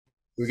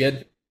We're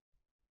good?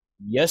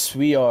 Yes,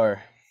 we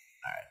are.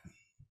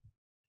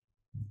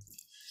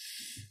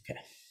 Okay.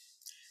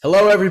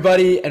 Hello,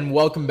 everybody, and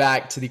welcome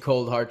back to the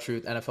Cold Hard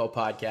Truth NFL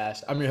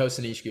podcast. I'm your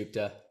host, Anish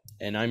Gupta.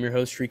 And I'm your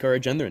host, Shrikar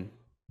Rajendran.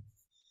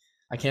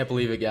 I can't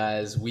believe it,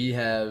 guys. We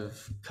have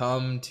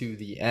come to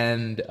the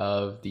end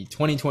of the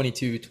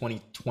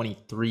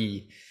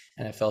 2022-2023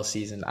 NFL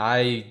season.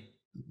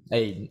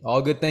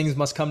 All good things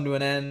must come to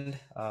an end.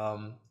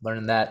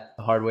 Learning that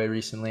the hard way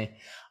recently.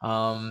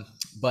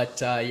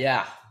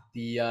 The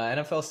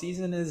NFL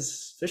season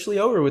is officially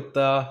over with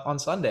on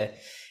Sunday.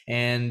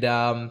 And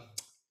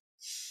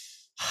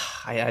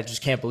I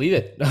just can't believe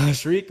it.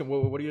 Shriek,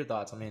 what are your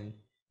thoughts? I mean,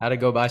 how'd it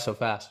go by so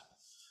fast?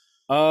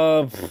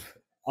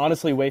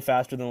 Honestly, way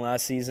faster than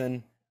last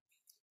season.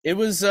 It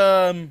was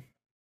a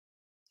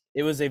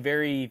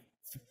very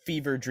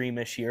fever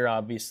dreamish year,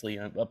 obviously,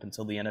 up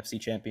until the NFC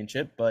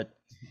Championship, but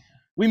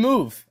we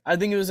move. I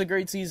think it was a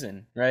great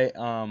season, right?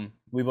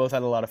 We both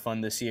had a lot of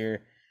fun this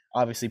year.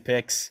 Obviously,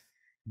 picks.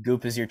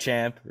 Goop is your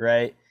champ,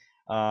 right?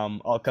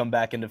 I'll come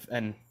back and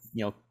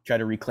try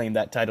to reclaim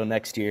that title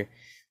next year.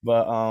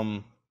 But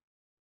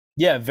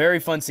yeah, very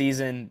fun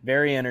season,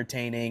 very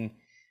entertaining.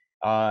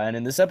 And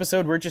in this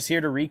episode, we're just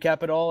here to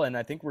recap it all. And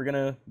I think we're going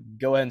to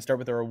go ahead and start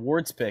with our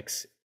awards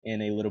picks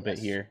in a little bit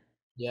here.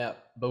 Yeah,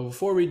 but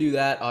before we do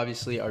that,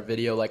 obviously our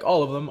video, like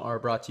all of them, are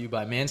brought to you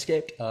by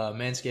Manscaped.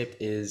 Manscaped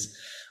is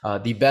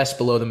the best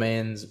below the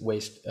man's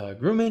waist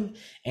grooming.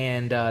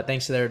 And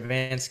thanks to their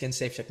advanced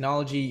skin-safe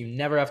technology, you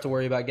never have to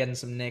worry about getting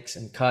some nicks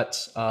and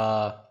cuts,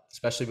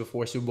 especially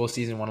before Super Bowl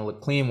season. Want to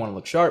look clean, want to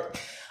look sharp.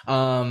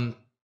 Awesome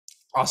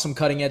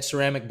cutting-edge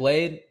ceramic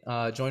blade.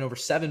 Join over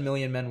 7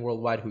 million men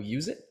worldwide who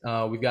use it.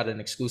 We've got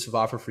an exclusive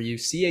offer for you,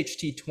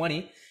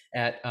 CHT20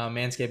 at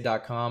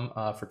manscaped.com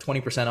for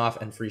 20% off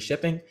and free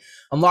shipping.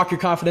 Unlock your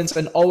confidence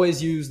and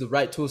always use the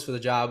right tools for the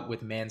job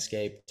with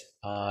Manscaped.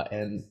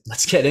 And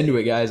let's get into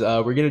it, guys.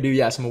 We're going to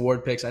do, some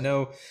award picks. I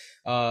know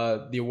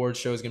the awards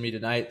show is going to be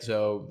tonight,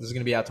 so this is going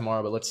to be out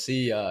tomorrow, but let's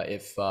see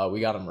if we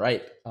got them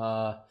right.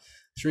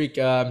 Shriek,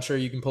 I'm sure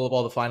you can pull up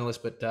all the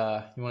finalists, but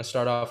you want to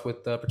start off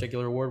with a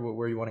particular award?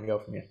 Where you want to go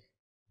from here?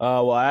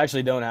 Well, I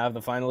actually don't have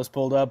the finalists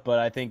pulled up, but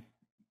I think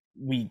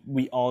we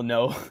all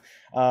know.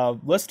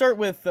 Let's start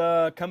with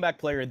Comeback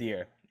Player of the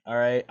Year. All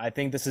right. I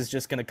think this is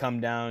just going to come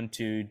down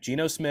to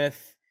Geno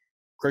Smith,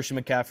 Christian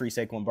McCaffrey,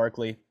 Saquon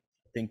Barkley.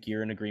 I think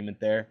you're in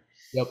agreement there.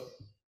 Yep.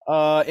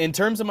 In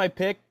terms of my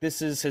pick,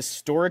 this is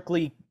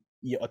historically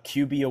a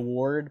QB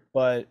award,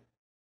 but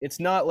it's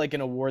not like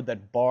an award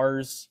that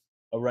bars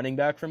a running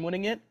back from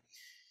winning it.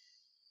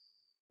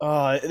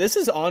 This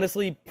is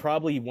honestly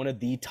probably one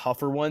of the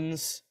tougher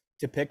ones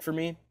to pick for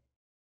me.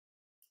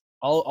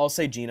 I'll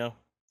say Geno.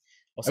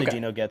 I'll say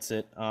Geno gets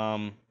it.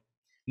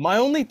 My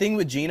only thing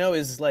with Geno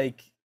is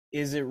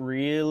is it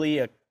really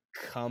a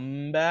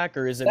comeback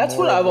or is it? That's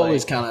more what I've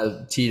always kind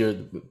of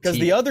teetered. Because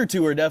the other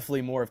two are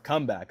definitely more of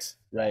comebacks,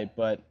 right?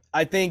 But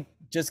I think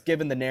just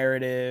given the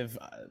narrative,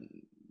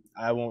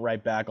 I won't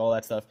write back all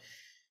that stuff.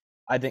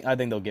 I think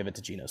they'll give it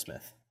to Geno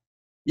Smith.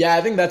 Yeah,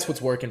 I think that's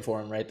what's working for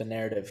him, right? The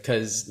narrative,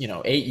 because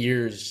 8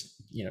 years,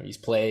 he's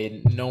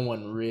played. No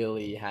one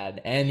really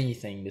had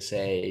anything to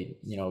say,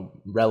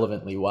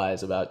 relevantly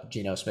wise about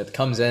Geno Smith.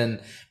 Comes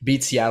in,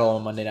 beats Seattle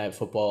on Monday Night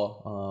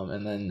Football,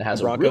 and then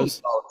has a really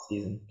solid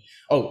season.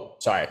 Oh,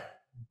 sorry,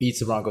 beats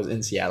the Broncos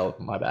in Seattle.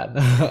 My bad.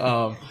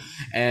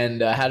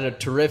 And had a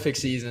terrific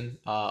season.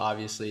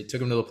 Obviously,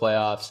 took him to the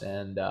playoffs,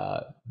 and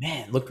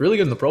looked really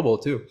good in the Pro Bowl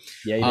too.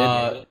 Yeah, he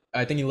did.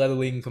 I think he led the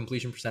league in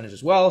completion percentage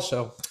as well.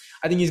 So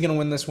I think he's going to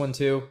win this one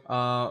too.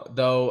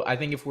 Though I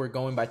think if we're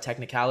going by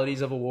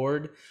technicalities of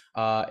award,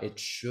 it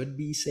should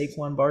be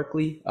Saquon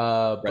Barkley.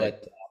 But I'm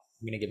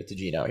going to give it to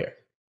Geno here.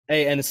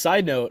 Hey, and a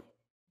side note,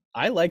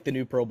 I like the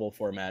new Pro Bowl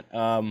format.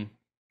 I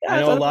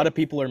know a lot of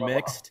people are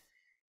mixed.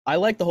 I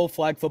like the whole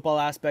flag football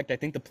aspect. I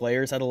think the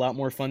players had a lot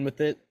more fun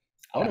with it.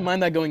 I wouldn't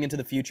mind that going into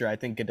the future. I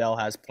think Goodell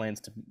has plans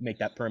to make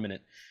that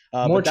permanent.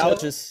 But that was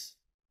just,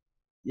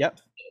 yep.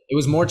 It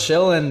was more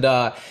chill, and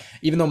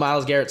even though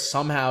Myles Garrett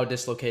somehow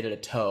dislocated a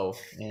toe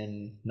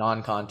in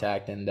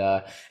non-contact, and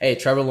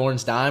Trevor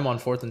Lawrence dime on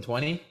 4th and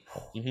 20.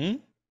 Mm-hmm.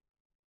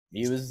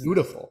 He was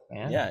beautiful,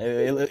 man. Yeah,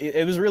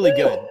 it was really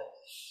good.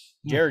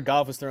 Jared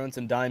Goff was throwing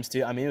some dimes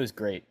too. I mean, it was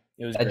great.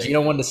 It was great.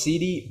 Geno won the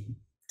CD.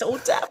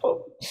 Don't tap him.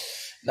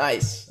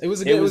 Nice. It was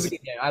a good game.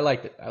 I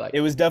liked it.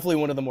 It was definitely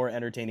one of the more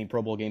entertaining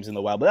Pro Bowl games in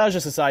the wild. But that was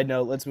just a side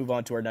note. Let's move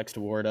on to our next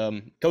award.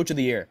 Coach of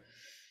the Year.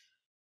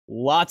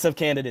 Lots of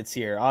candidates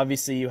here.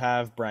 Obviously, you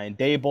have Brian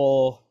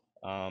Daboll,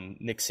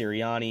 Nick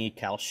Sirianni,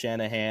 Cal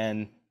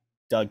Shanahan,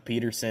 Doug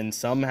Peterson.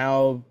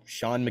 Somehow,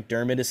 Sean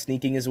McDermott is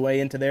sneaking his way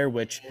into there,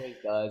 which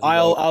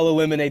I'll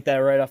eliminate that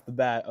right off the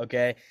bat.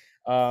 Okay.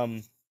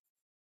 My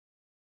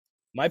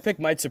pick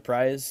might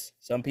surprise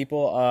some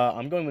people.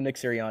 I'm going with Nick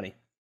Sirianni.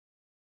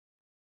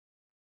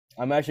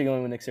 I'm actually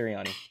going with Nick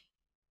Sirianni.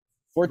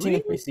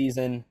 14-3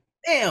 season.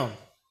 Damn.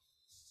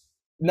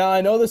 Now,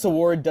 I know this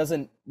award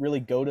doesn't really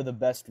go to the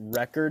best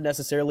record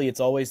necessarily. It's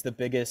always the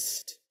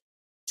biggest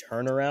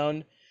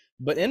turnaround.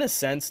 But in a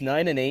sense,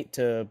 9-8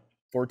 to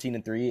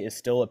 14-3 is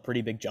still a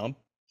pretty big jump.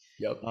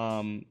 Yep.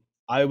 Um,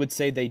 I would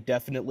say they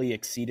definitely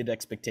exceeded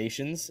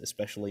expectations,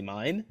 especially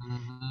mine.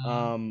 Mhm.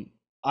 Um,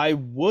 I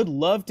would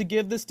love to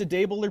give this to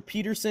Dable or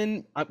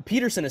Peterson.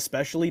 Peterson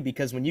especially,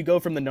 because when you go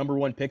from the number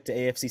one pick to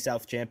AFC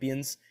South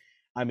champions,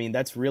 I mean,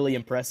 that's really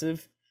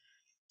impressive.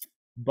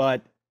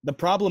 But the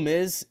problem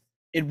is,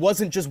 it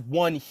wasn't just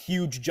one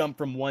huge jump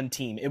from one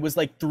team. It was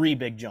like three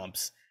big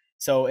jumps.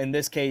 So in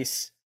this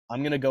case,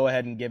 I'm gonna go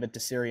ahead and give it to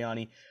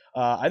Sirianni.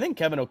 I think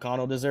Kevin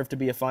O'Connell deserved to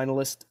be a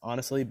finalist,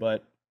 honestly,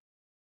 but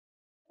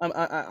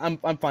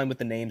I'm fine with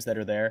the names that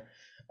are there.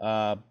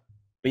 Uh,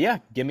 but yeah,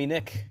 give me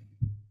Nick.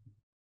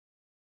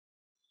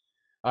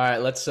 All right,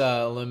 let's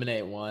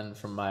eliminate one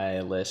from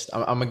my list.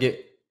 I'm gonna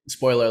get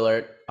spoiler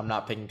alert. I'm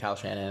not picking Kyle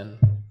Shanahan.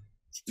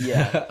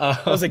 Yeah,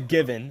 that was a um,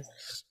 given.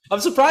 I'm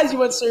surprised you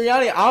went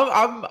Sirianni.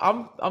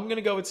 I'm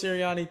gonna go with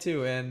Sirianni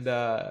too. And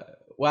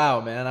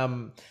wow, man, I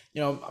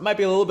might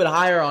be a little bit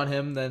higher on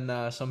him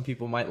than some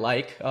people might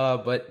like.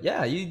 But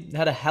yeah, you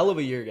had a hell of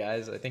a year,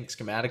 guys. I think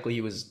schematically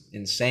he was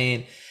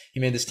insane. He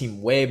made this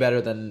team way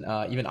better than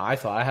even I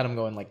thought. I had him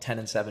going like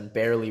 10-7,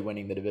 barely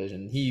winning the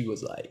division. He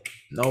was like,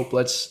 nope,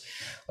 let's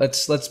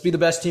be the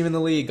best team in the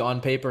league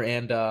on paper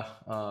and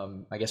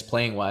I guess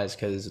playing wise,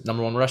 because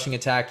number one rushing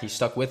attack, he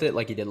stuck with it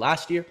like he did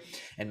last year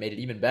and made it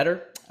even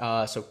better.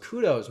 So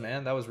kudos,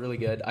 man. That was really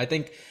good. I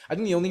think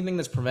the only thing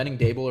that's preventing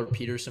Dable or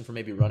Peterson from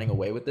maybe running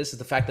away with this is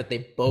the fact that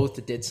they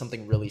both did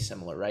something really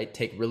similar, right?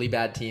 Take really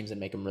bad teams and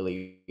make them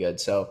really good.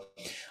 So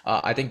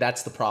I think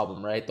that's the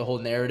problem, right? The whole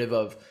narrative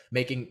of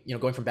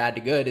going from bad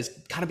to good is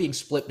kind of being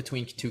split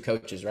between two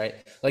coaches, right?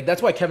 Like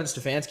that's why Kevin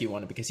Stefanski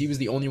won it, because he was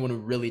the only one who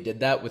really did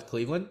that with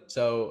Cleveland.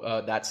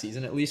 So that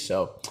season at least.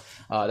 So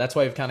that's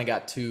why we've kind of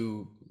got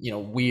two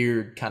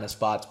weird kind of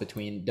spots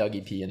between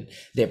Dougie P and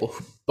Dable,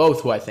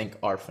 both who I think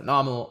are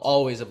phenomenal.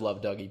 Always have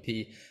loved Dougie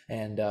P,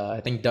 and I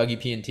think Dougie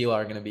P and Tila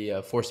are going to be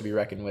a force to be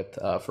reckoned with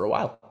for a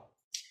while.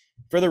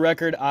 For the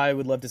record, I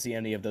would love to see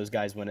any of those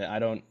guys win it. I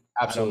don't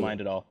Absolutely.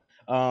 mind at all.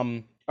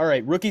 All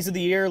right, rookies of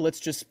the year. Let's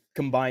just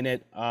combine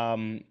it.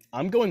 I'm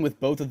going with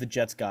both of the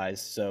Jets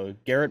guys. So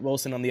Garrett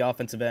Wilson on the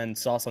offensive end,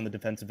 Sauce on the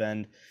defensive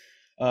end.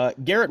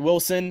 Garrett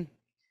Wilson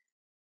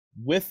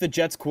with the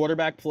Jets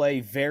quarterback play,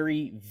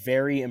 very,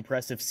 very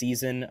impressive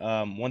season.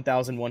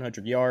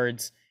 1,100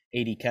 yards,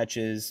 80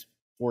 catches,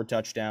 4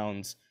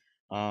 touchdowns.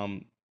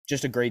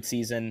 Just a great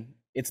season.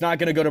 It's not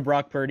going to go to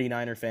Brock Purdy,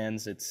 Niner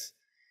fans.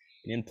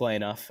 He didn't play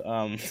enough.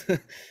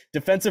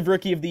 Defensive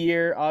rookie of the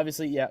year,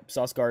 obviously, yeah,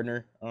 Sauce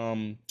Gardner.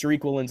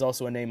 Tariq Woolen's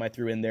also a name I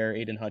threw in there.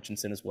 Aiden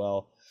Hutchinson as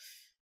well.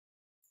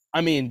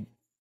 I mean,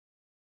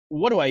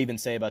 what do I even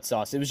say about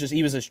Sauce? He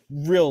was a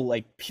real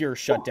like pure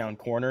shutdown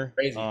corner.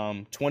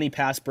 Crazy. 20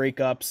 pass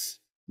breakups,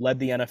 led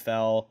the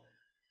NFL.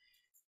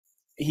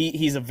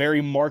 He's a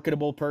very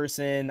marketable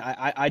person.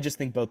 I just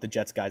think both the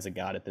Jets guys have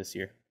got it this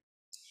year.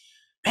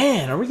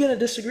 Man, are we gonna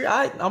disagree?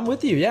 I'm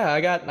with you. Yeah,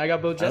 I got both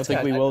I don't Jets think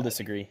guys. we will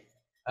disagree.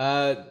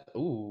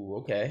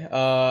 Okay.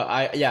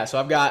 So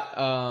I've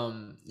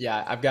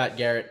got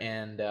Garrett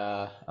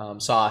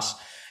and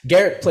Sauce.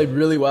 Garrett played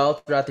really well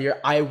throughout the year.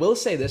 I will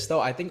say this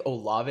though, I think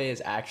Olave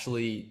is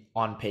actually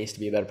on pace to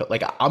be a better, but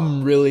like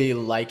I'm really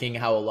liking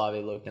how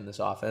Olave looked in this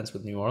offense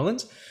with New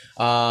Orleans.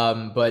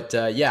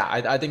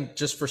 I think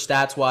just for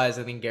stats wise,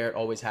 I think Garrett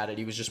always had it.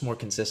 He was just more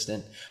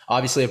consistent.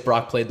 Obviously, if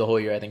Brock played the whole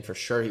year, I think for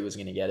sure he was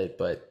going to get it,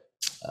 but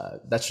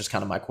that's just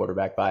kind of my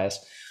quarterback bias.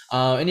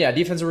 And yeah,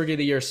 defensive rookie of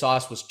the year,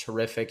 Sauce was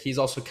terrific. He's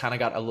also kind of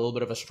got a little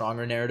bit of a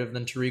stronger narrative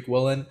than Tariq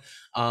Woolen.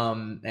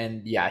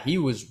 And yeah, he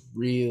was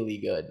really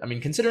good. I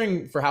mean,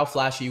 considering for how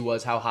flashy he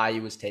was, how high he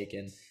was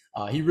taken,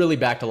 he really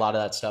backed a lot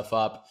of that stuff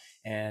up.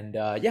 And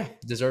yeah,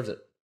 deserves it.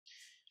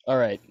 All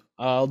right.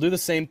 I'll do the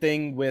same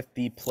thing with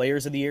the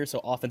players of the year. So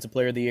offensive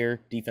player of the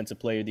year, defensive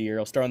player of the year.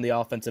 I'll start on the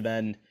offensive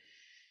end.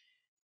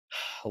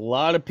 A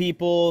lot of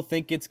people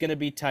think it's going to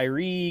be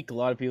Tyreek. A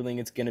lot of people think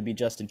it's going to be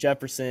Justin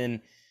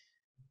Jefferson.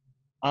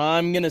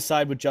 I'm going to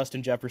side with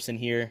Justin Jefferson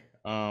here.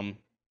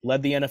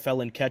 Led the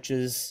NFL in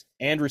catches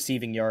and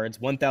receiving yards,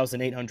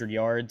 1,800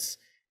 yards,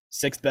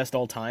 sixth best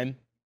all time,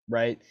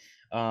 right?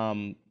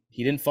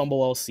 He didn't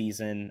fumble all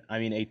season. I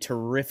mean, a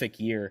terrific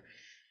year.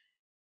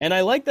 And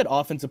I like that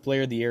Offensive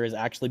Player of the Year has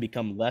actually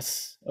become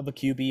less of a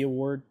QB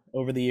award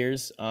over the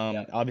years.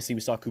 Yeah. Obviously,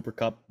 we saw Cooper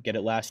Kupp get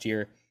it last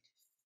year.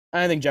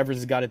 I think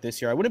Jefferson's got it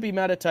this year. I wouldn't be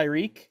mad at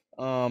Tyreek.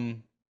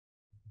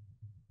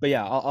 But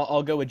yeah,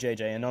 I'll go with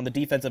JJ. And on the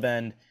defensive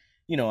end,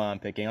 you know what I'm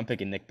picking. I'm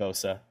picking Nick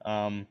Bosa.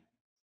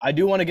 I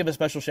do want to give a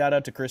special shout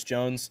out to Chris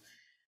Jones.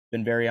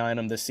 Been very high on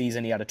him this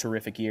season. He had a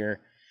terrific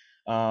year.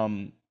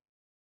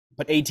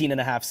 But 18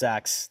 and a half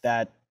sacks,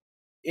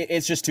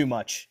 it's just too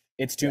much.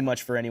 It's too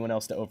much for anyone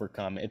else to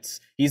overcome.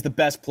 He's the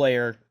best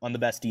player on the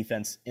best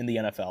defense in the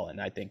NFL, and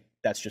I think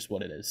that's just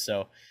what it is.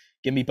 So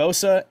give me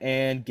Bosa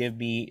and give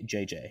me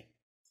JJ.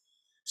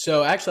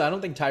 So actually, I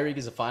don't think Tyreek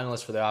is a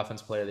finalist for the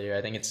offense player of the year.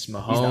 I think it's He's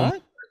Mahomes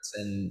not?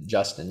 and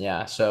Justin.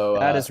 Yeah. So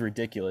That is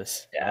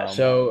ridiculous. yeah,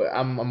 so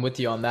I'm with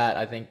you on that.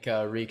 I think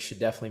Reek should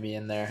definitely be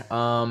in there.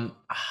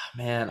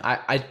 Man,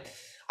 I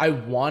I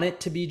want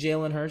it to be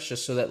Jalen Hurts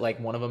just so that like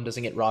one of them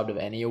doesn't get robbed of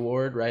any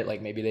award, right? Like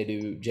maybe they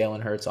do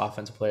Jalen Hurts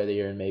Offensive Player of the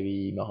Year and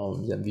maybe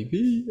Mahomes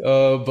MVP.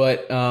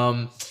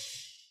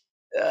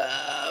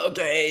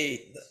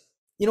 Okay.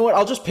 You know what?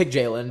 I'll just pick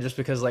Jalen just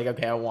because, like,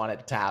 okay, I want it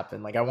to tap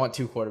and like I want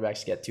two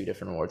quarterbacks to get two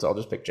different awards. I'll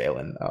just pick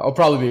Jalen. I'll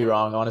probably be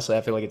wrong. Honestly,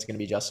 I feel like it's going to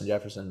be Justin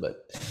Jefferson, but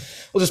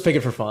we'll just pick it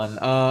for fun.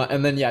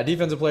 And then, yeah,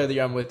 Defensive Player of the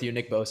Year, I'm with you,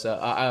 Nick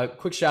Bosa.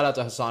 Quick shout out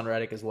to Hassan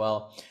Reddick as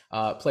well.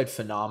 Played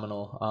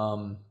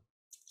phenomenal.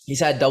 He's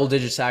had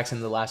double-digit sacks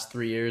in the last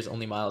 3 years.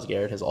 Only Myles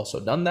Garrett has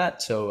also done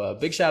that. So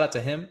big shout out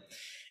to him.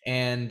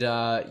 And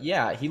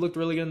yeah, he looked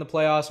really good in the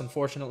playoffs.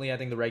 Unfortunately, I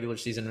think the regular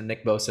season of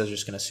Nick Bosa is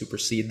just going to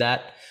supersede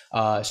that.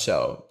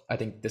 So I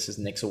think this is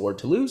Nick's award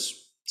to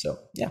lose. So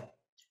yeah.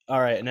 All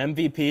right, an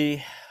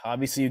MVP.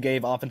 Obviously, you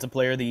gave Offensive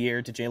Player of the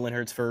Year to Jalen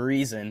Hurts for a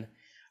reason,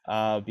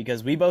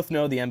 because we both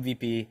know the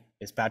MVP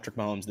is Patrick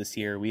Mahomes this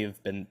year.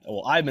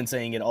 I've been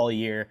saying it all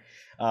year,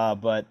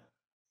 but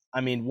I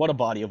mean, what a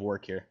body of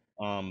work here.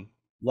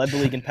 Led the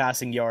league in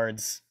passing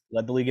yards,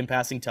 led the league in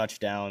passing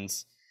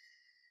touchdowns.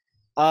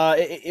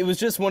 It was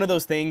just one of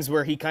those things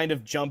where he kind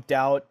of jumped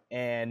out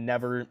and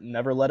never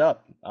let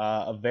up.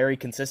 A very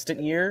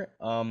consistent year,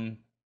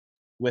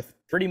 with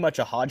pretty much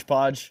a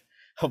hodgepodge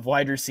of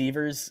wide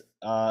receivers.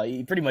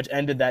 He pretty much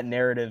ended that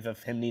narrative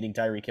of him needing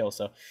Tyreek Hill.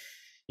 So,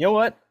 you know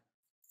what?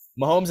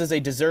 Mahomes is a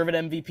deserved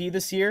MVP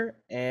this year,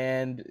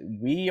 and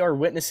we are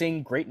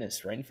witnessing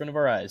greatness right in front of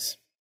our eyes.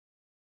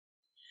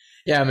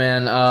 Yeah,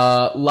 man.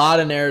 A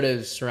lot of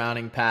narratives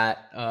surrounding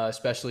Pat,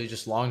 especially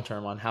just long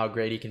term on how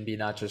great he can be,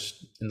 not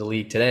just in the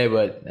league today,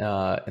 but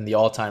in the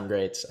all-time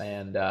greats.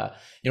 And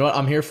you know what?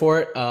 I'm here for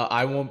it.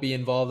 I won't be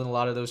involved in a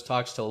lot of those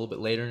talks till a little bit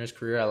later in his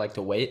career. I like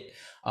to wait.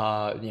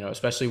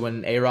 Especially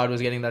when A-Rod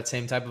was getting that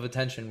same type of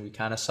attention, we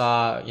kind of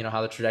saw,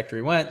 how the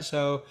trajectory went.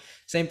 So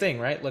same thing,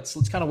 right? Let's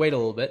kind of wait a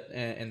little bit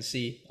and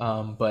see.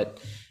 But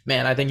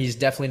man, I think he's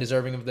definitely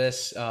deserving of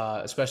this,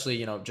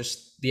 especially,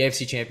 just the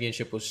AFC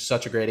Championship was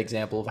such a great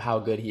example of how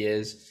good he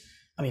is.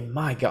 I mean,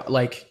 my God,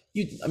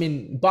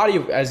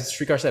 as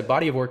Streetcar said,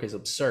 body of work is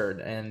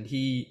absurd. And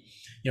he,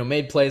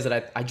 made plays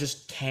that I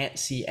just can't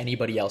see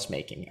anybody else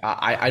making.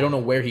 I don't know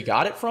where he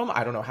got it from.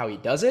 I don't know how he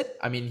does it.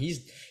 I mean, he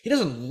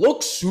doesn't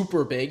look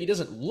super big. He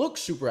doesn't look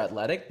super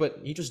athletic, but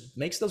he just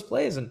makes those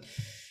plays. And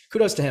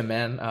kudos to him,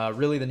 man.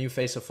 Really the new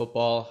face of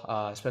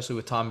football, especially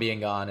with Tom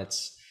being gone.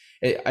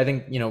 I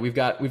think, we've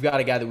got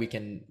a guy that we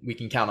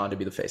can count on to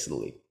be the face of the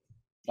league.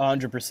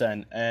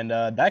 100%. And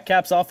that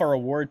caps off our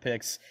award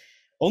picks.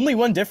 Only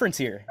one difference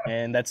here,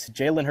 and that's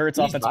Jalen Hurts,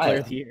 Offensive Player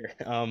of the Year.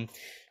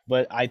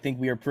 But I think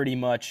we are pretty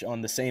much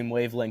on the same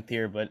wavelength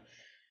here. But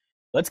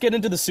let's get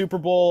into the Super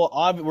Bowl.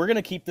 We're going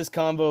to keep this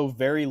convo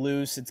very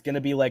loose. It's going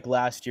to be like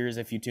last year's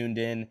if you tuned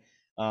in.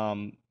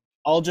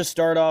 I'll just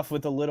start off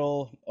with a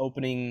little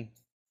opening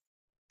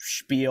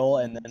spiel,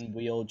 and then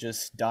we'll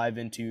just dive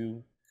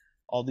into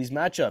all these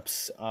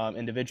matchups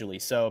individually.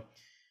 So,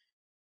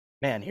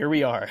 man, here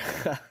we are.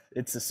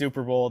 It's the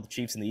Super Bowl, the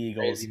Chiefs and the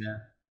Eagles. Crazy, man.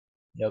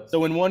 Yep.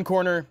 So in one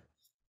corner,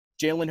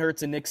 Jalen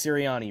Hurts and Nick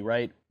Sirianni,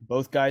 right?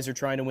 Both guys are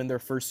trying to win their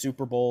first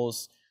Super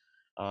Bowls,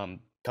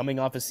 coming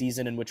off a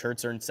season in which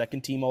Hurts earned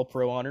second-team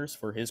All-Pro honors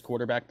for his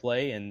quarterback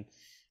play. And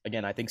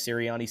again, I think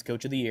Sirianni's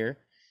Coach of the Year.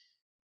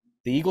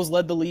 The Eagles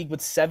led the league with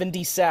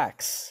 70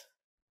 sacks.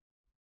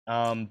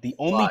 The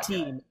only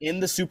team in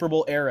the Super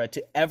Bowl era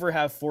to ever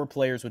have 4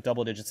 players with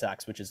double-digit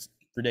sacks, which is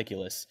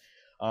ridiculous.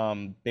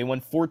 They won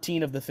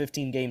 14 of the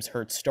 15 games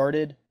Hurts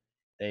started.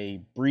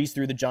 They breezed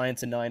through the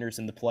Giants and Niners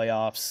in the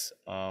playoffs.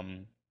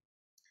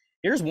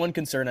 Here's one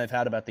concern I've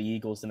had about the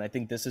Eagles, and I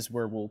think this is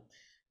where we'll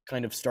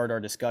kind of start our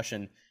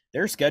discussion.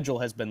 Their schedule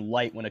has been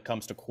light when it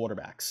comes to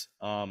quarterbacks.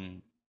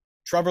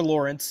 Trevor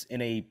Lawrence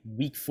in a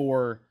Week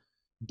 4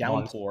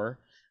 downpour.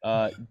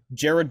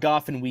 Jared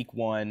Goff in Week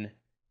 1.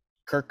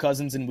 Kirk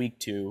Cousins in Week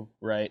 2,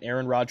 right?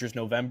 Aaron Rodgers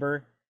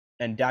November,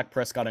 and Dak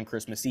Prescott on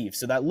Christmas Eve.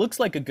 So that looks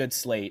like a good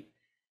slate.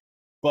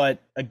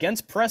 But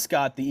against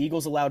Prescott, the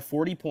Eagles allowed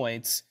 40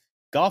 points.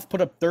 Goff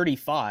put up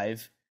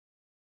 35.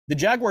 The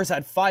Jaguars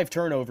had 5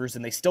 turnovers,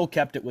 and they still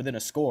kept it within a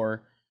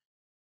score.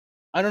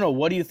 I don't know.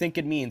 What do you think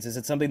it means? Is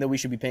it something that we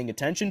should be paying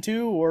attention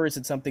to, or is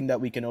it something that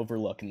we can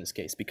overlook in this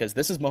case? Because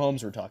this is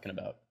Mahomes we're talking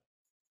about.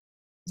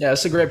 Yeah,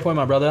 that's a great point,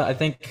 my brother. I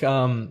think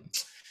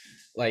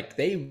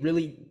they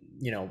really,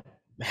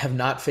 have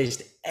not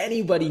faced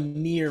anybody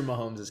near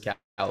Mahomes'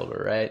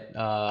 caliber, right?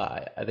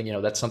 I think,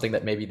 that's something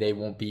that maybe they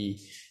won't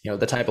be,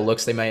 the type of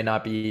looks they may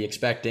not be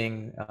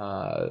expecting,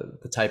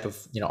 the type of,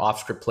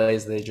 off-script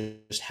plays they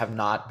just have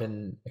not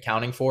been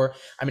accounting for.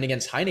 I mean,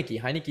 against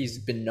Heineke's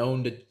been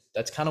known to,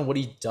 that's kind of what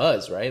he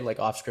does, right? Like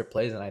off-script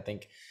plays. And I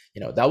think,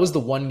 that was the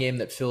one game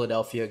that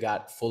Philadelphia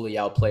got fully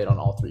outplayed on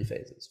all 3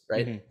 phases,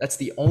 right? Mm-hmm. That's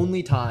the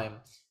only time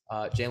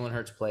Jalen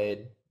Hurts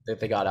played that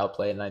they got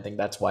outplayed. And I think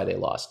that's why they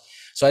lost.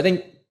 So I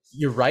think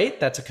you're right.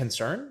 That's a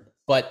concern.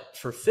 But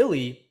for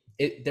Philly,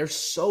 they're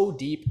so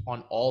deep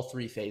on all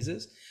 3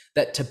 phases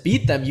that to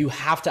beat them, you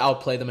have to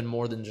outplay them in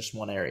more than just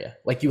one area.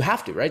 Like you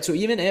have to, right? So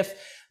even if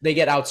they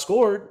get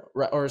outscored,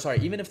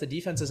 even if the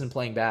defense isn't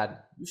playing bad,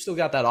 you've still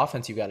got that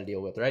offense you got to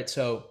deal with, right?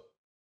 So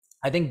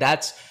I think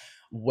that's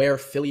where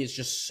Philly is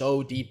just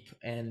so deep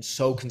and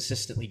so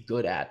consistently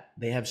good at.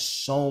 They have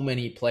so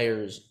many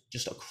players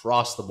just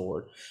across the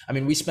board. I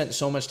mean, we spent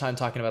so much time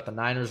talking about the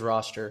Niners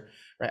roster,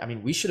 right? I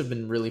mean, we should have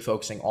been really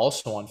focusing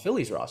also on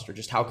Philly's roster,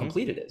 just how Hmm.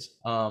 complete it is.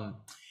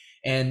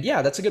 And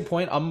yeah, that's a good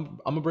point. I'm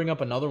gonna bring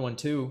up another one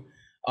too.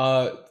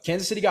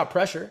 Kansas City got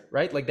pressure,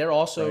 right? Like they're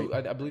also,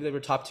 Right. I believe they were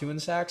top 2 in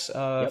sacks, if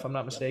Yep. I'm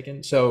not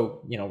mistaken.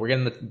 So we're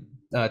getting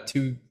the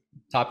two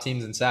top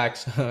teams in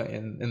sacks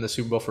in the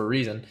Super Bowl for a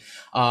reason.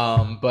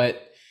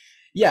 But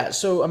yeah,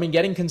 so I mean,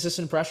 getting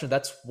consistent pressure,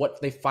 that's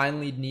what they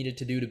finally needed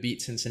to do to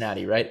beat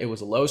Cincinnati, right? It was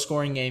a low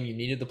scoring game. You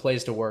needed the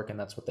plays to work, and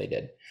that's what they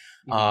did.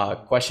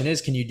 Hmm. Question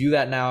is, can you do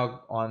that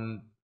now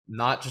on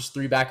not just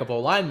 3 backup O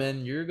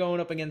linemen? You're going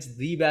up against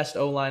the best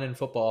O line in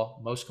football,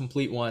 most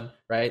complete one,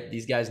 right?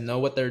 These guys know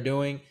what they're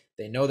doing.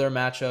 They know their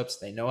matchups.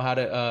 They know how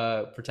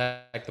to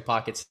protect the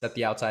pockets, set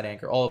the outside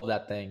anchor, all of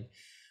that thing.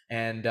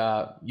 And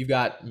you've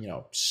got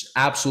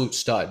absolute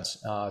studs.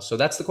 So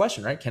that's the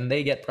question, right? Can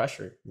they get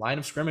pressure? Line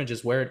of scrimmage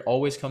is where it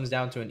always comes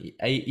down to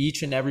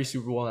each and every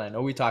Super Bowl. And I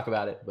know we talk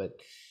about it, but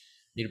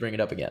need to bring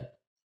it up again.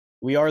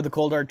 We are the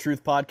Cold Hard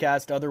Truth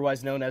Podcast,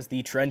 otherwise known as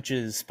the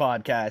Trenches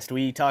Podcast.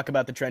 We talk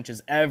about the trenches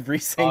every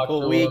Talk single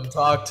to him. week.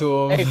 Talk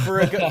to Hey,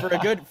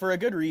 him. for a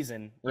good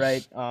reason,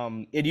 right?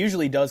 It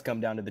usually does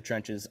come down to the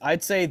trenches.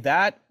 I'd say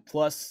that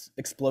plus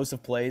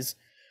explosive plays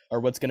are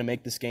what's going to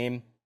make this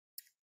game.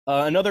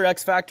 Another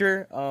X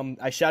factor.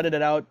 I shouted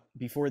it out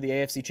before the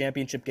AFC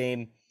Championship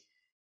game.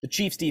 The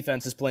Chiefs'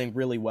 defense is playing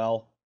really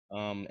well,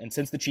 and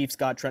since the Chiefs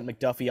got Trent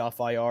McDuffie off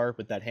IR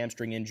with that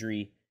hamstring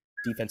injury,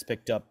 defense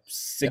picked up Yep.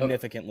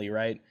 significantly,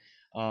 right?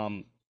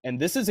 And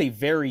this is a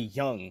very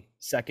young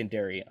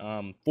secondary.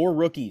 4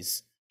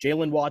 rookies: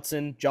 Jalen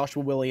Watson,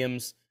 Joshua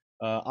Williams,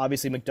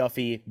 obviously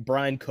McDuffie,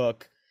 Brian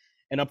Cook,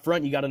 and up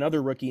front you got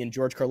another rookie in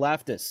George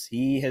Karlaftis.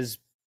 He has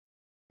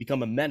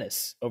become a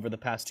menace over the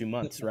past 2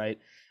 months, right?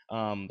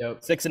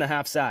 Yep.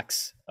 6.5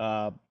 sacks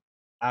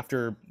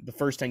after the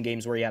first 10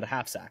 games where he had a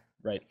half sack,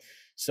 right?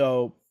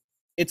 So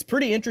it's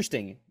pretty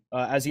interesting.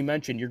 As you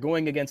mentioned, you're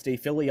going against a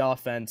Philly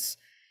offense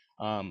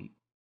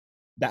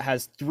that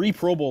has 3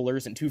 Pro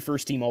Bowlers and 2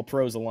 first-team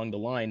All-Pros along the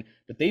line,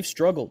 but they've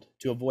struggled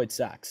to avoid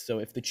sacks. So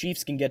if the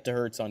Chiefs can get to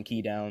Hurts on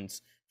key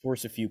downs,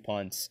 force a few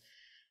punts,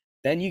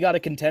 then you got to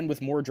contend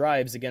with more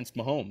drives against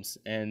Mahomes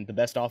and the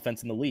best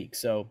offense in the league.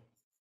 So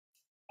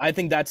I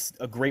think that's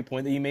a great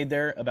point that you made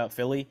there about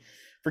Philly.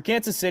 For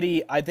Kansas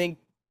City, I think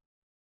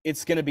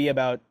it's going to be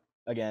about,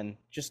 again,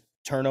 just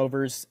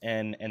turnovers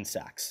and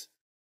sacks.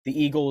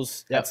 The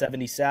Eagles had Yep.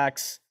 70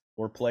 sacks,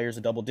 or players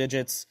of double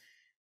digits.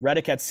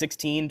 Reddick had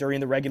 16 during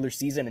the regular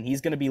season, and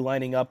he's going to be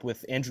lining up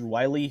with Andrew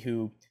Wiley,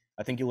 who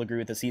I think you'll agree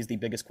with this. He's the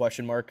biggest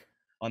question mark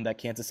on that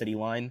Kansas City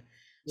line.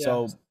 Yeah.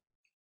 So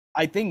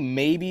I think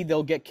maybe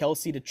they'll get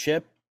Kelsey to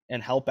chip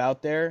and help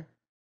out there.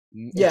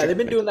 Yeah, they've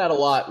been doing that a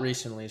lot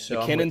recently, so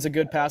I'm with McKinnon's a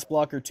good pass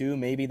blocker too.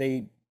 Maybe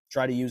they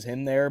try to use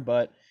him there,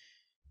 but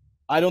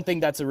I don't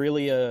think that's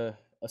a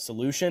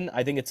solution.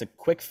 I think it's a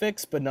quick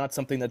fix, but not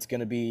something that's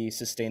going to be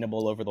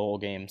sustainable over the whole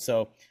game.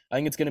 So I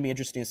think it's going to be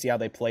interesting to see how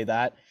they play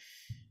that.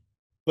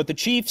 But the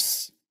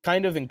Chiefs,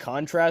 kind of in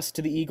contrast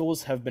to the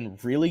Eagles, have been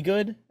really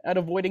good at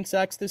avoiding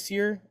sacks this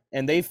year,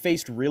 and they've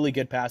faced really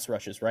good pass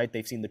rushes, right?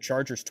 They've seen the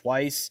Chargers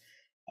twice.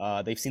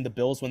 They've seen the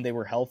Bills when they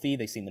were healthy.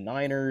 They've seen the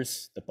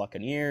Niners, the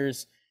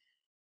Buccaneers.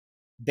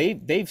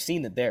 They've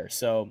seen it there.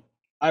 So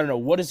I don't know.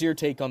 What is your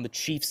take on the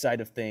Chiefs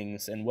side of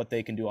things and what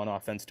they can do on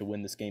offense to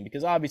win this game?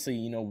 Because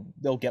obviously,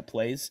 they'll get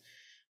plays,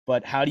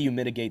 but how do you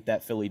mitigate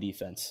that Philly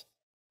defense?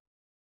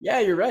 Yeah,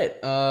 you're right.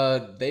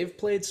 They've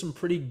played some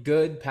pretty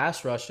good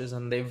pass rushes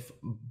and they've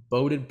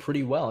boded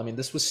pretty well. I mean,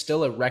 this was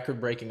still a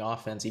record-breaking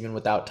offense even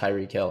without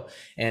Tyreek Hill.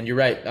 And you're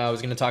right. I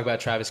was going to talk about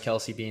Travis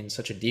Kelce being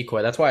such a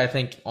decoy. That's why I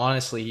think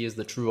honestly he is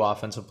the true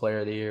offensive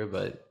player of the year.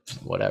 But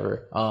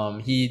whatever.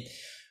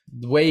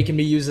 The way he can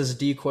be used as a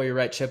decoy, you're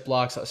right, chip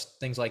blocks,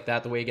 things like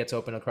that, the way he gets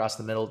open across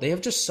the middle. They have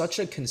just such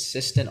a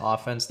consistent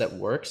offense that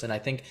works. And I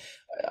think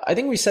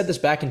we said this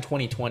back in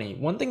 2020.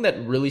 One thing that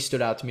really stood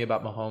out to me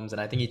about Mahomes,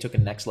 and I think he took a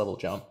next level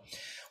jump,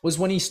 was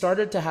when he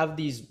started to have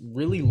these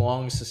really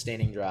long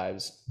sustaining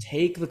drives,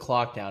 take the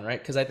clock down, right?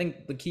 Because I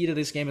think the key to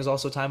this game is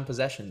also time of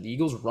possession. The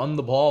Eagles run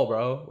the ball,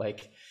 bro.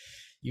 Like,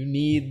 you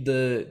need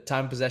the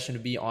time of possession to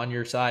be on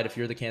your side if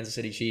you're the Kansas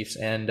City Chiefs.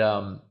 And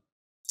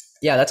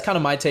yeah, that's kind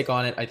of my take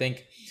on it. I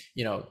think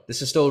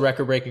this is still a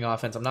record-breaking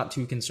offense. I'm not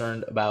too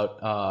concerned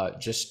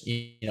about just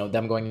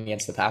them going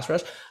against the pass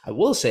rush. I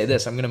will say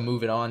this: I'm going to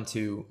move it on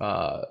to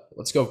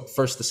let's go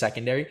first the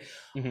secondary.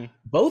 Mm-hmm.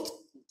 Both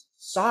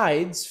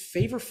sides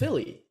favor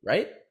Philly,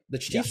 right? The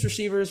Yeah. Chiefs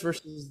receivers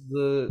versus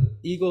the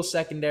Eagles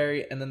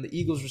secondary, and then the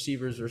Eagles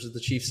receivers versus the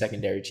Chiefs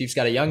secondary. Chiefs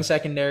got a young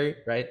secondary,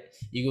 right?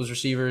 Eagles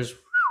receivers,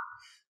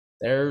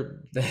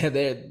 they're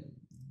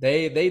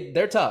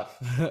they're tough.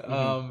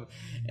 Hmm.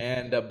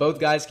 And both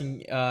guys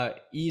can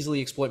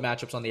easily exploit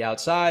matchups on the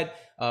outside.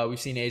 We've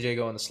seen AJ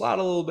go in the slot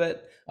a little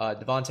bit.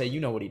 Devontae,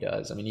 you know what he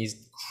does. I mean,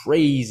 he's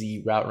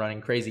crazy route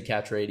running, crazy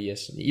catch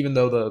radius. Even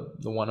though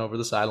the one over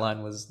the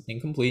sideline was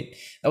incomplete,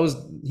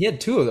 he had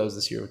two of those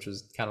this year, which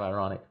was kind of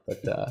ironic.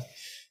 But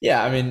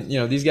yeah, I mean,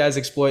 these guys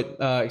exploit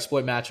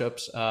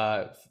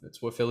matchups.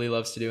 It's what Philly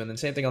loves to do. And then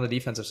same thing on the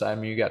defensive side.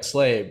 I mean, you got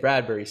Slay,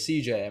 Bradbury,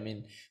 CJ. I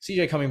mean,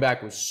 CJ coming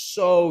back was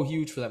so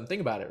huge for them.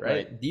 Think about it,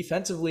 right? Right.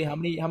 Defensively, how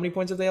many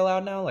points have they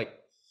allowed now? Like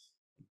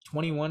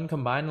 21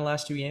 combined in the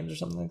last two games or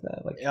something like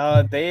that.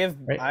 Like, They have,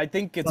 right? I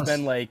think it's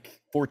been like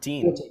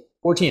 14. 14.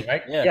 14,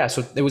 right? Yeah. Yeah,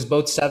 so it was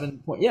both 7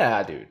 point.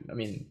 Yeah, dude. I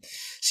mean,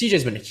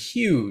 CJ's been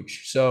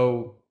huge.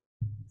 So,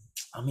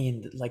 I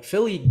mean, like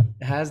Philly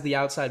has the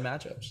outside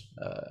matchups.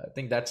 I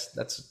think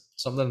that's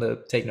something to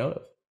take note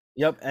of.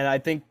 Yep. And I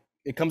think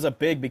it comes up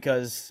big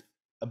because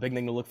a big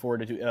thing to look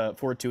forward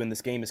to in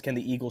this game is, can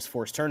the Eagles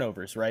force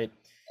turnovers, right?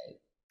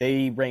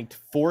 They ranked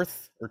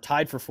fourth or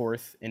tied for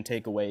fourth in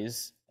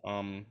takeaways.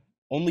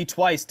 Only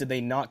twice did they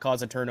not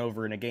cause a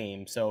turnover in a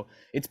game. So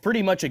it's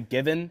pretty much a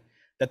given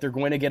that they're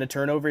going to get a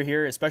turnover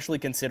here, especially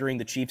considering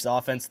the Chiefs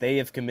offense. They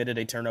have committed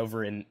a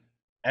turnover in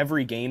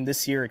every game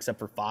this year except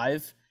for 5,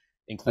 That's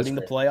including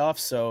the great. playoffs.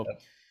 So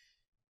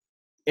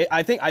Yep.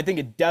 I think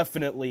it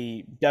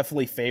definitely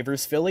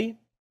favors Philly.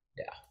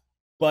 Yeah.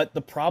 But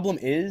the problem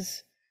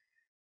is,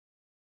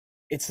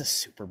 it's the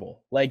Super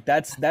Bowl. Like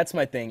that's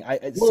my thing.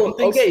 Some Well,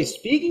 things. okay,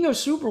 speaking of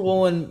Super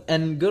Bowl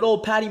and good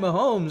old Patty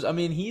Mahomes, I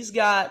mean, he's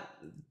got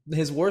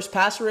his worst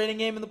passer rating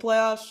game in the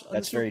playoffs in the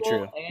That's Super very Bowl,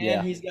 true. and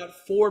Yeah. he's got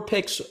 4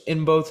 picks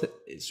in both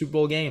Super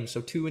Bowl games,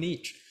 so two in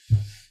each. Yep.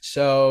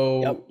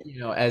 So,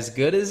 as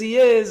good as he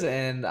is,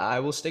 and I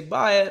will stick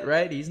by it,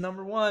 right? He's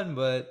number one,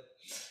 but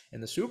in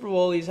the Super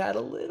Bowl, he's had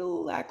a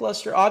little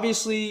lackluster.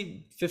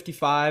 Obviously,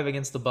 55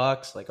 against the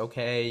Bucks, like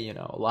okay,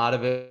 a lot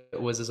of it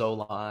was his O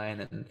line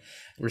and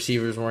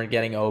receivers weren't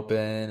getting open,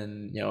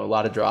 and a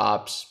lot of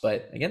drops.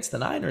 But against the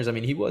Niners, I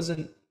mean, he was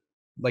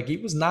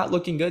not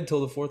looking good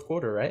till the fourth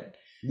quarter, right? I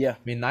Yeah.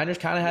 mean, Niners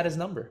kind of had his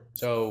number,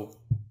 so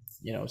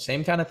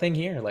same kind of thing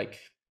here. Like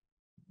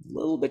a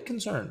little bit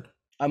concerned.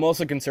 I'm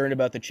also concerned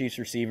about the Chiefs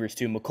receivers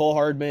too. McCole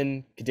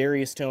Hardman,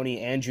 Kadarius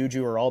Toney, and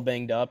Juju are all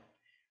banged up,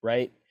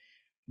 right?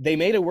 They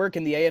made it work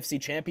in the AFC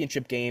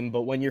Championship game,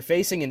 but when you're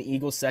facing an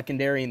Eagles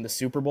secondary in the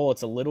Super Bowl,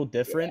 it's a little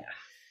different,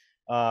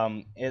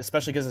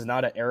 especially because it's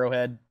not at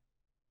Arrowhead.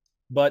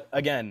 But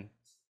again,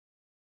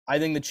 I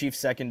think the Chiefs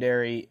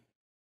secondary,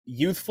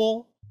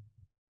 youthful.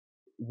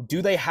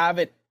 Do they have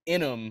it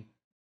in them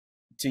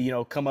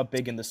to come up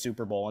big in the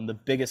Super Bowl on the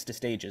biggest of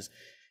stages?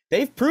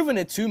 They've proven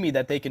it to me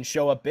that they can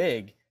show up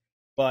big,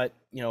 but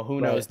who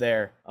knows Right.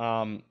 there.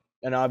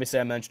 And obviously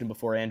I mentioned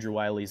before, Andrew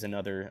Wiley's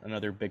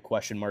another big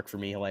question mark for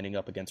me lining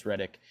up against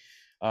Reddick.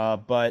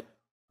 But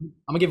I'm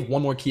gonna give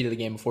one more key to the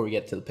game before we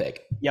get to the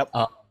pick. yep.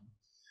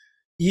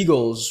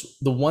 Eagles,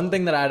 the one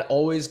thing that I'd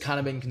always kind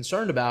of been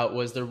concerned about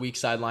was their weak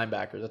side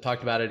linebackers. I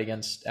talked about it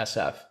against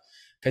SF.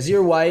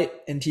 Kazir White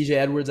and TJ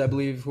Edwards, I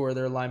believe, who are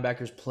their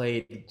linebackers,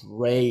 played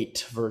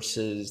great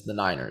versus the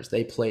Niners.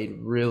 They played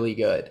really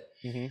good.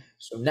 Hmm.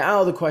 So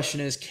now the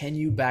question is, can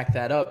you back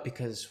that up?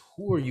 Because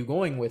who are you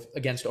going with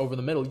against over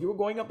the middle? You were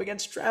going up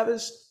against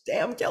Travis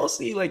damn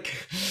Kelsey. Like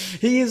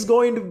he's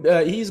going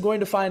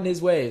to find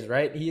his ways,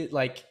 right?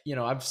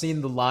 I've seen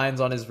the lines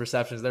on his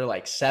receptions. They're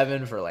like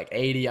 7 for like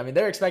 80. I mean,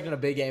 they're expecting a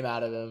big game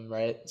out of him,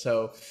 right?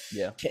 So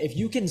Yeah. if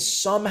you can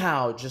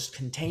somehow just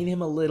contain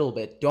him a little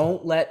bit,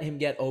 don't let him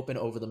get open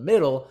over the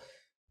middle.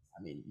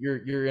 I mean,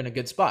 you're in a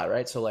good spot,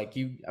 right? So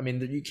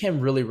you can't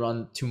really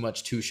run too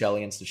much two shell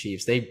against the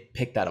Chiefs. They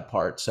pick that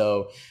apart.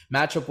 So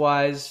matchup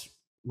wise,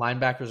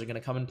 linebackers are going to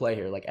come and play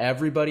here. Like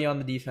everybody on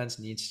the defense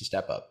needs to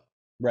step up.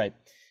 Right.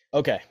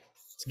 Okay.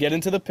 Let's get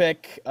into the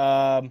pick.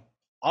 I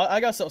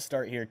guess I'll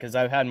start here because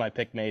I've had my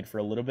pick made for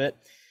a little bit.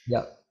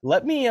 Yeah.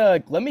 Let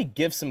me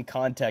give some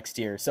context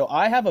here. So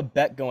I have a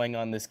bet going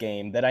on this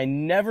game that I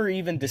never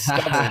even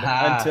discovered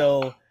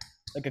until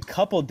like a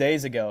couple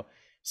days ago.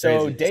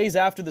 So Crazy. days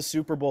after the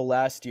Super Bowl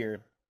last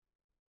year,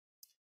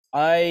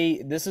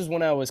 this is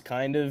when I was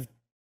kind of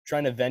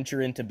trying to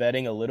venture into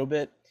betting a little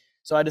bit.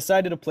 So I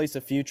decided to place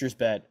a futures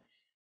bet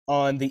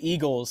on the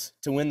Eagles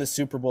to win the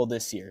Super Bowl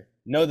this year.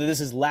 Know that this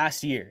is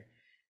last year.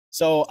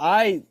 So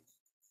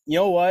you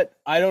know what?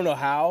 I don't know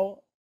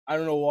how, I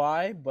don't know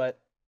why, but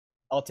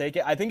I'll take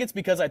it. I think it's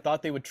because I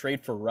thought they would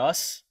trade for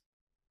Russ.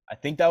 I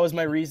think that was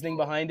my reasoning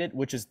behind it,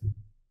 which is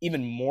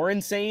even more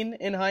insane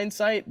in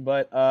hindsight.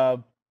 But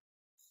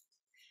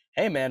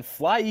hey, man,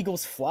 fly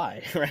Eagles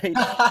fly, right?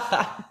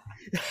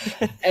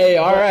 Hey,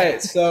 all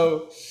right.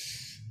 So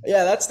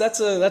yeah, that's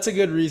a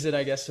good reason,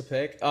 I guess, to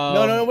pick.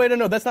 No, wait,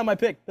 no, that's not my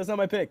pick. That's not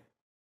my pick.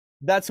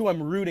 That's who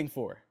I'm rooting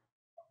for.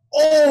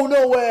 Oh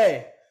no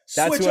way!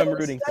 That's Switch who I'm up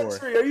rooting for.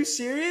 Are you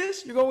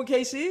serious? You're going with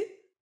KC?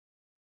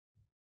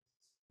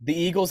 The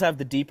Eagles have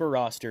the deeper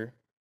roster,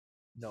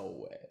 No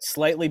way.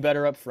 slightly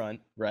better up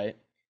front, right?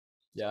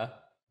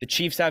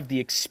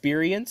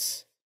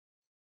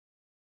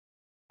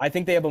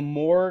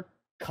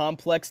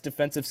 complex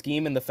defensive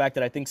scheme, and the fact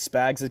that I think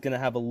Spags is going to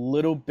have a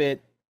little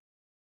bit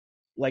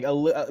like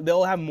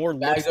they'll have more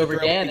looks Bags to over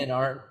throw. Gannon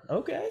are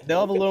okay.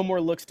 They'll have a Okay. little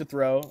more looks to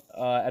throw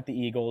at the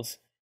Eagles.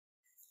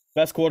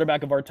 Best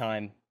quarterback of our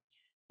time.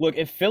 Look,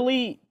 if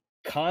Philly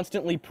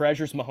constantly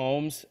pressures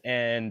Mahomes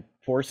and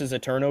forces a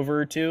turnover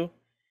or two,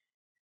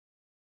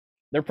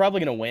 they're probably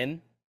going to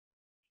win.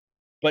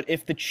 But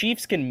if the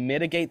Chiefs can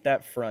mitigate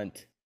that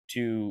front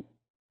to,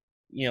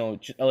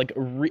 like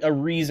a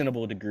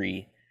reasonable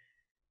degree,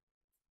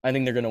 I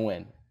think they're going to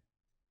win.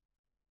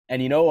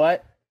 And you know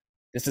what?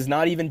 This is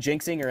not even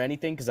jinxing or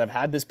anything because I've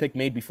had this pick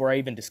made before I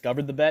even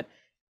discovered the bet.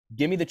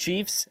 Give me the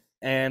Chiefs,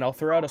 and I'll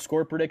throw out a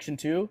score prediction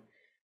too.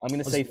 I'm going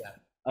to Let's say do that.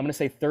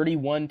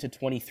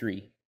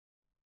 31-23.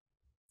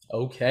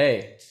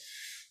 Okay.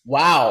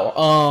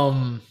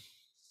 Wow.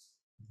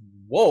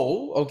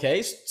 Whoa.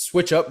 Okay.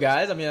 Switch up,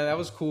 guys. I mean, that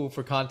was cool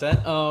for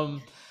content. All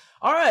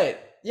right.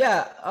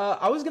 Yeah.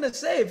 I was gonna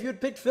say if you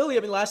had picked Philly. I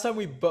mean, last time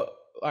all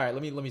right.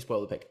 Let me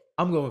spoil the pick.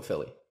 I'm going with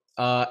Philly.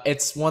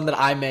 It's one that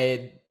I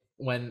made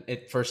when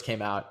it first came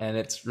out, and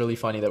it's really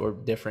funny that we're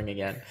differing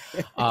again.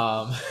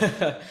 But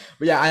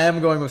yeah, I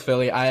am going with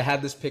Philly. I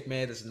had this pick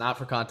made. This is not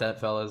for content,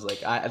 fellas.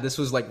 Like, this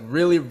was like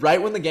really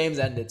right when the games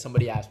ended.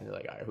 Somebody asked me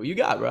like, "All right, who you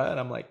got, bro?" And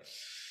I'm like,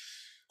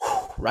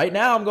 right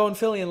now I'm going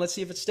Philly, and let's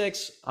see if it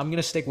sticks. I'm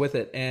gonna stick with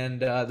it,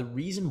 and the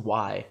reason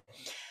why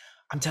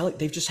I'm telling,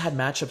 they've just had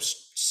matchups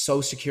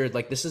so secured.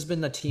 Like, this has been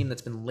the team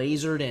that's been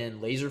lasered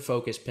in, laser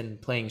focused, been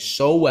playing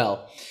so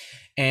well,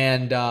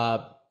 and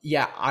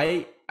yeah,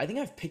 I think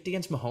I've picked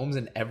against Mahomes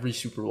in every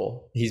Super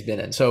Bowl he's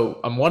been in. So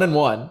I'm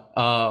 1-1.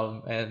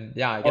 And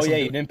yeah, I guess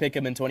You didn't pick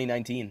him in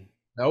 2019.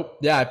 Nope.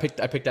 Yeah, I picked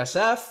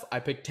SF, I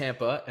picked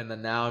Tampa, and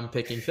then now I'm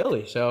picking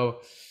Philly. So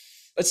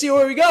let's see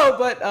where we go.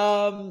 But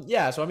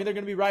yeah, so I'm either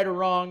gonna be right or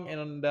wrong,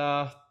 and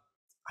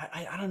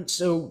I don't.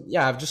 So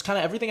yeah, I've just kind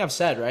of everything I've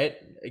said, right?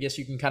 I guess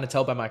you can kind of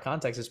tell by my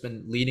context, it's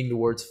been leading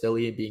towards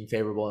Philly and being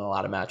favorable in a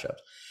lot of matchups.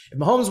 If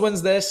Mahomes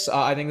wins this,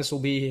 I think this will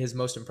be his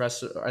most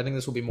impressive. I think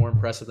this will be more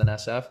impressive than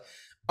SF,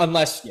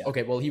 unless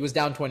okay, well he was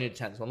down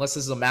 20-10. So unless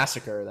this is a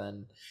massacre,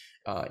 then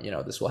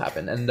this will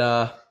happen. And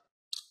all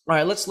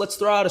right, let's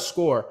throw out a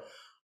score.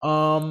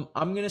 I'm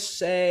gonna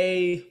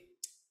say,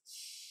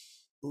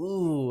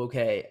 ooh,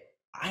 okay.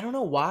 I don't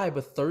know why,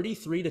 but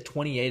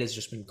 33-28 has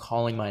just been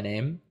calling my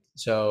name.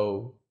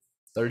 So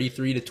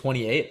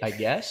 33-28, I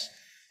guess.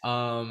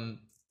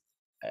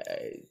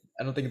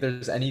 I don't think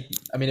there's any.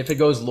 I mean, if it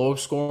goes low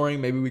scoring,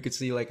 maybe we could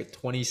see like a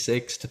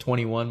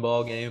 26-21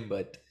 ball game.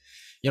 But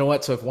you know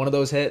what? So if one of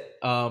those hit,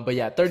 but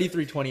yeah,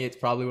 33-28 is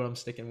probably what I'm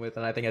sticking with.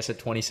 And I think I said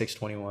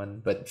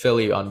 26-21, but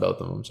Philly on both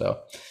of them. So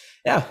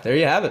yeah, there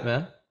you have it,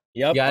 man.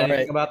 Yep. You got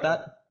anything about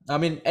that? I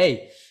mean,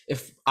 hey,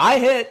 if I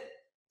hit,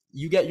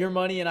 you get your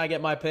money and I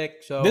get my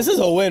pick. So this is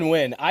a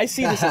win-win. I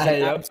see this as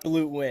an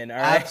absolute win. All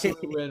right, absolute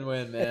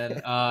win-win,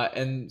 man.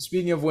 And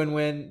speaking of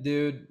win-win,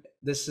 dude,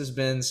 this has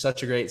been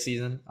such a great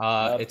season.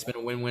 It's been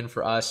a win-win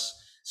for us.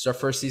 It's our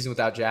first season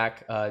without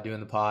Jack doing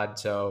the pod,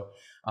 so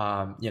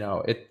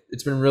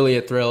it's been really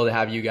a thrill to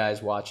have you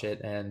guys watch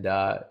it. And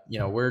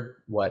we're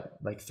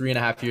like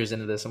 3.5 years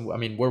into this. I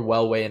mean, we're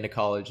well way into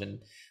college, and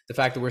the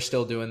fact that we're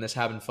still doing this,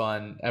 having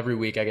fun every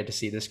week, I get to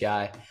see this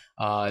guy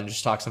and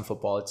just talk some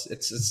football.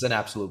 It's an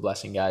absolute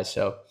blessing, guys.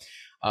 So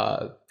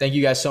thank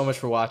you guys so much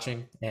for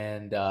watching.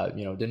 And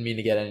didn't mean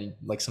to get any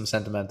like some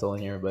sentimental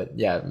in here, but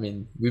yeah, I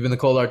mean, we've been the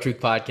Cold Hard Truth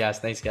podcast.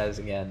 Thanks, guys,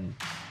 again.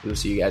 We'll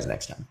see you guys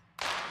next time.